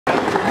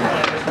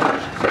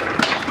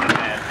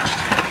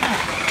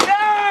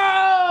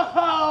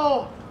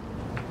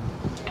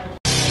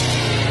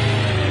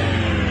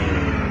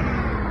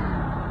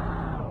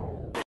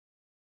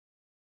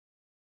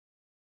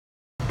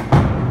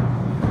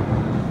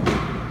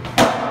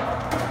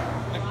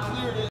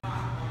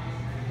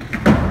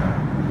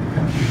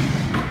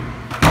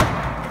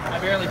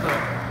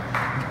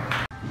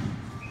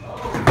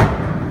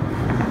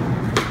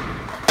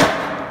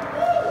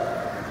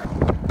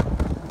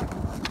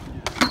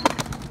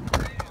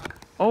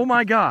Oh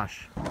my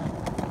gosh.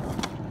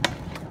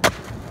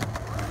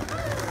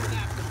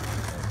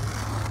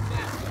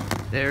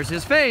 There's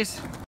his face.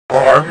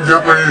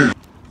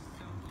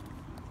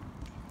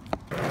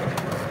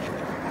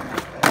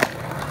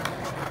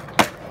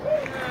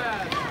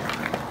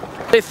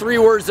 Say 3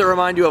 words that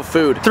remind you of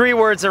food. 3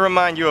 words that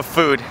remind you of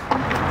food.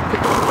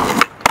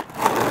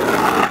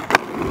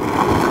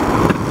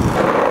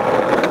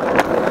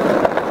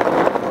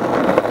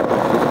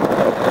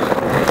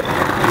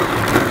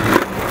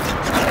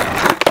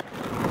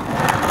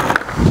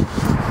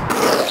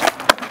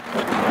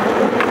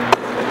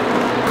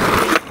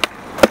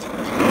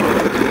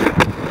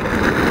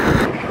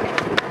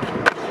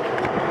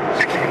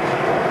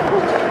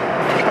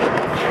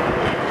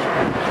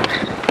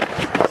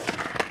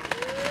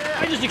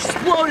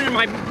 Exploded in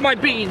my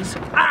beans.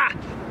 Ah!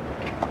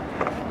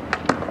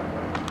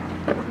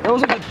 That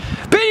was a good.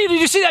 Benny,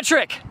 did you see that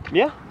trick?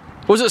 Yeah.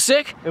 Was it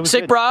sick? It was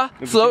sick, good. brah?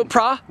 It was Float, good.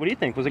 pra? What do you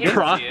think? Was it good?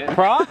 Pra.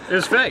 Pra? It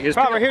was fake. It was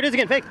Pra, right here it is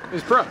again, fake. It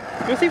was pro.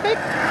 You see fake?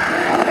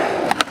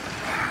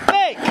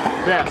 Fake!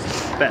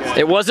 Best. Best.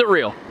 It wasn't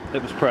real.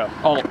 It was pro.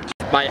 Oh,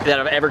 that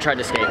I've ever tried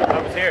to skate.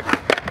 I was here.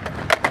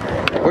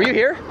 Were you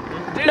here?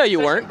 No, you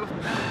weren't.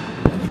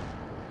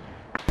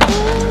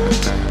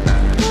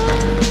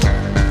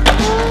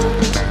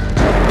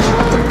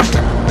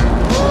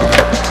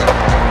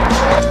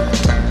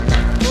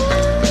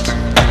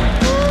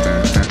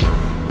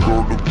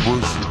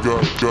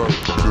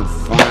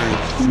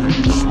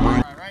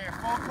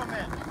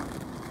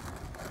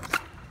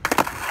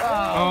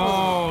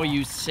 Oh,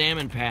 you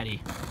salmon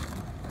patty.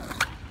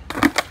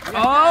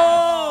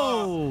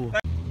 Oh!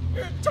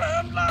 In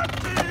times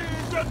like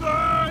these, you're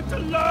going to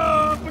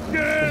love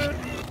again.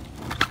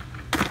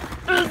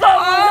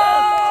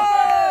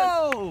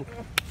 Oh!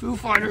 Foo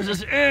Fighters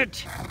is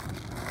it.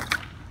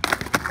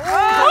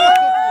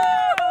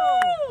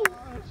 Oh!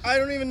 I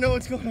don't even know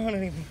what's going on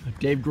anymore.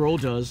 Dave Grohl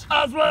does.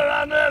 I swear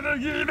I never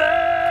give in.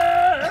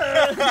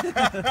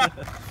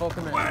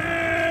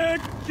 When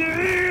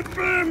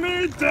keeping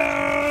me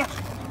down.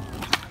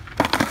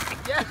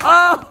 Yes.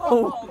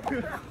 Oh!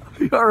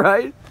 You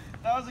alright?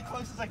 That was the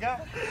closest I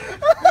got.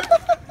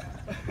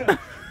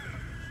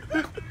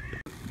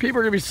 People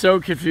are gonna be so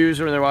confused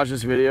when they watch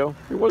this video.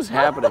 What is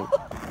happening?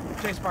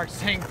 Jay Sparks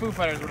saying Foo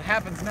Fighters, what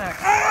happens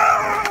next?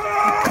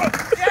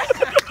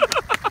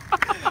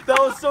 That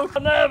was so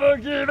I'll never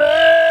give in.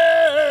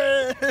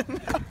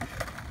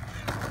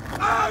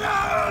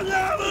 I'll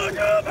never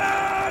go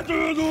back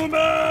to the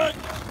man.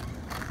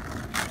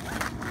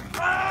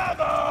 I'm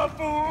a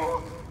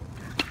fool.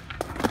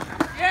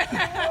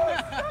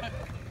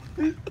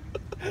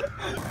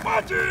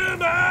 Watch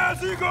him as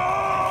he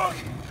goes.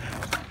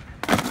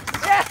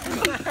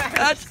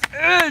 That's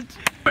it!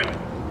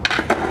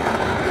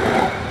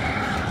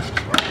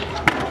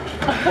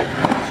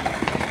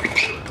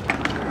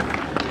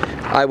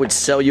 I would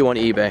sell you on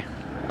eBay.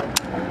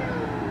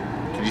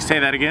 Did you say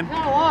that again?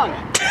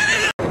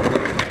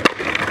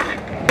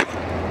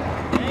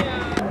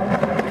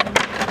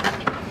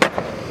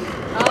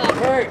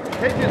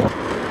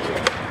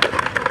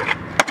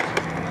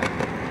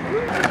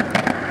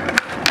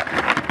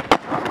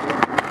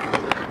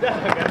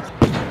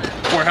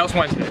 Warehouse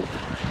Wednesday.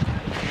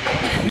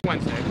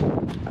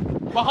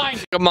 Behind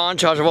you. A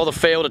montage of all the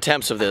failed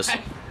attempts of this.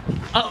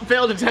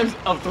 Failed attempts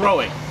of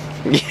throwing.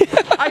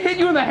 I hit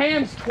you in the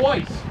hands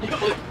twice.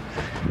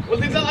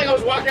 Well, it's not like I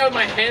was walking out with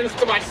my hands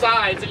to my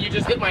sides and you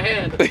just hit my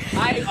hand.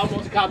 I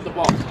almost caught the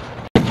ball.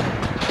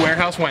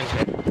 Warehouse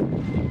Wednesday.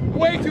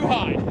 Way too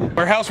high.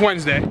 Warehouse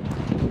Wednesday.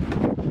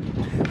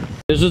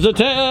 This is a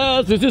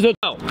test. This is a.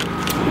 Oh.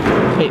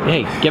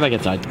 Hey, get back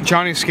inside.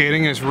 Johnny's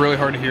skating and it's really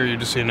hard to hear you,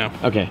 just so you know.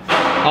 Okay.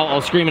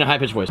 I'll scream in a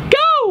high-pitched voice.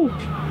 Go!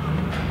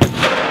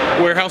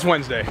 Warehouse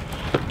Wednesday.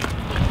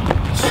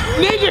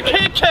 Ninja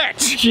can't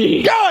catch!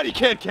 Jeez. God, he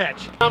can't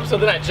catch! So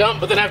then I jump,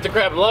 but then I have to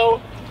grab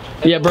low.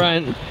 Yeah,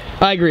 Brian.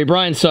 I agree.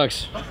 Brian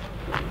sucks.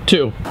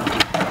 2.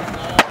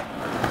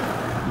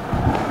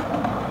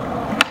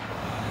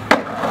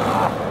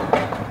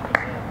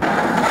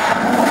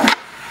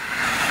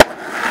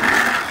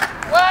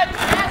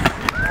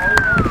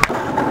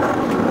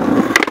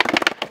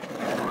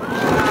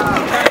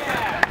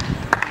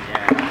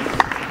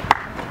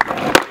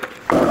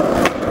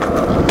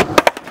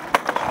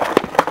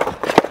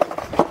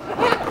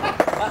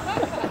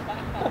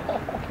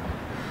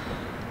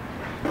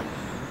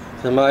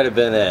 That might have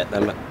been it.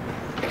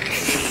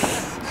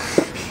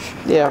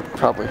 Yeah,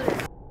 probably.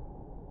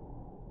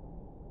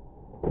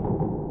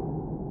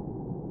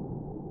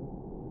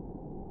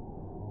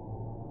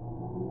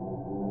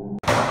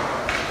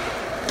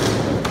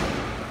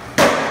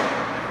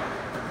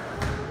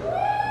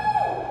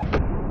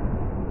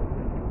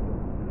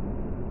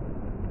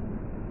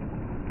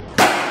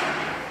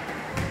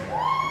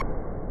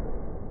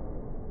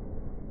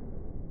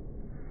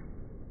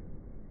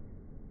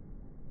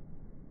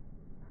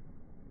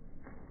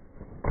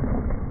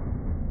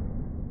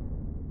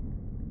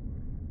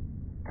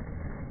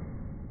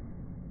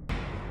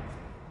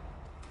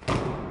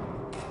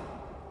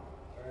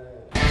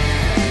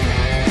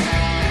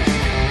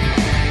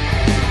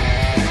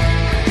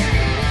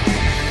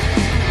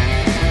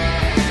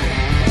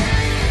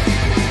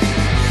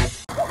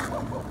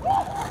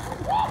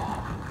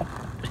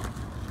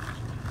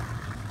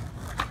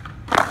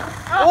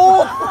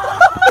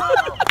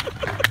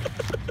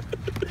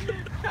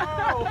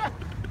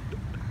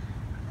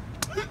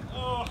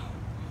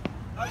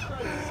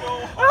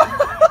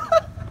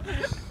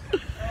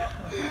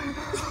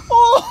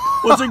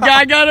 What's a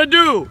guy gotta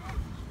do?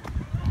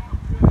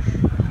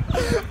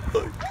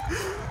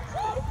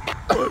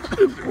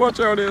 Watch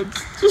out, Ed.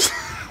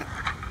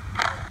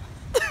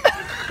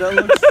 That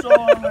looks so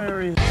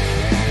hilarious.